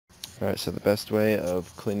Alright, so the best way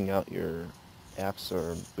of cleaning out your apps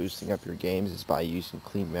or boosting up your games is by using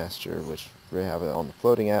Clean Master, which we have it on the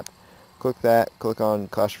floating app. Click that, click on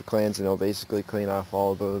Clash of Clans, and it'll basically clean off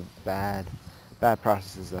all the bad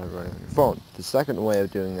processes that are running on your phone. The second way of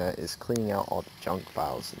doing that is cleaning out all the junk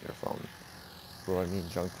files in your phone. What do I mean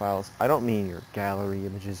junk files? I don't mean your gallery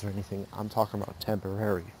images or anything. I'm talking about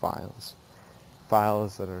temporary files.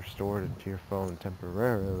 Files that are stored into your phone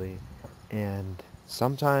temporarily, and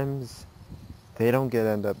sometimes they don't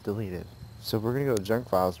end up deleted. So we're going to go to junk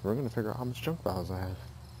files, and we're going to figure out how much junk files I have.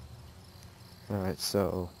 Alright,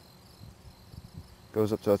 so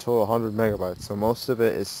goes up to a total of 100 megabytes. So most of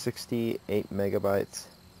it is 68 megabytes.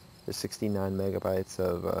 There's 69 megabytes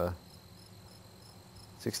of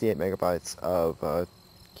 68 megabytes of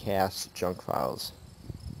cached junk files.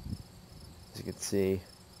 As you can see,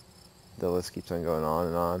 the list keeps on going on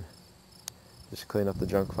and on. Just clean up the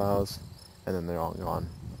junk files, and then they're all gone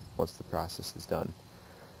once the process is done.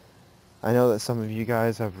 I know that some of you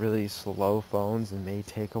guys have really slow phones and may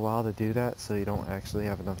take a while to do that, so you don't actually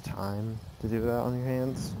have enough time to do that on your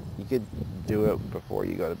hands. You could do it before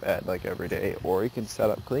you go to bed, like every day, or you can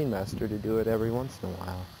set up Clean Master to do it every once in a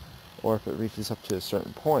while, or if it reaches up to a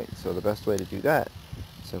certain point. So the best way to do that,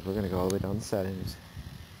 so we're going to go all the way down to settings.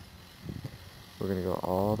 We're going to go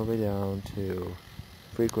all the way down to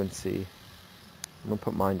frequency. I'm going to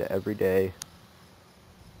put mine to every day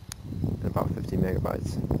and about 50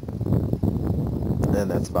 megabytes. And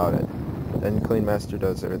that's about it. Then Clean Master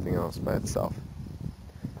does everything else by itself.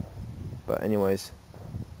 But anyways,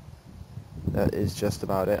 that is just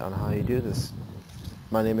about it on how you do this.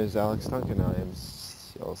 My name is Alex Duncan.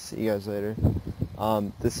 I'll see you guys later.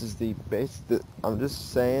 This is the base. I'm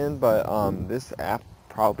just saying, but this app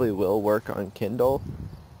probably will work on Kindle.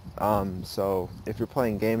 So if you're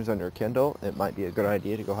playing games on your Kindle, it might be a good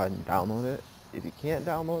idea to go ahead and download it. If you can't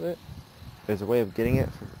download it, there's a way of getting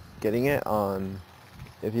it on.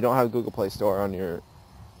 If you don't have Google Play Store on your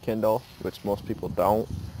Kindle, which most people don't,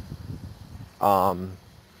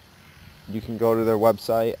 you can go to their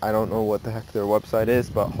website. I don't know what the heck their website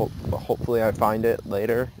is, but hopefully I find it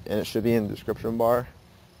later, and it should be in the description bar.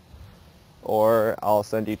 Or I'll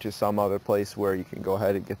send you to some other place where you can go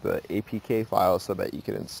ahead and get the APK file so that you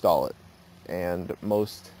can install it. And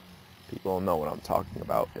most people know what I'm talking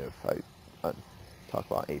about if I talk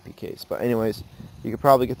about APKs. But anyways, you can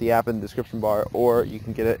probably get the app in the description bar, or you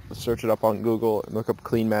can get it, search it up on Google, and look up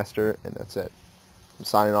Clean Master, and that's it. I'm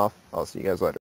signing off. I'll see you guys later.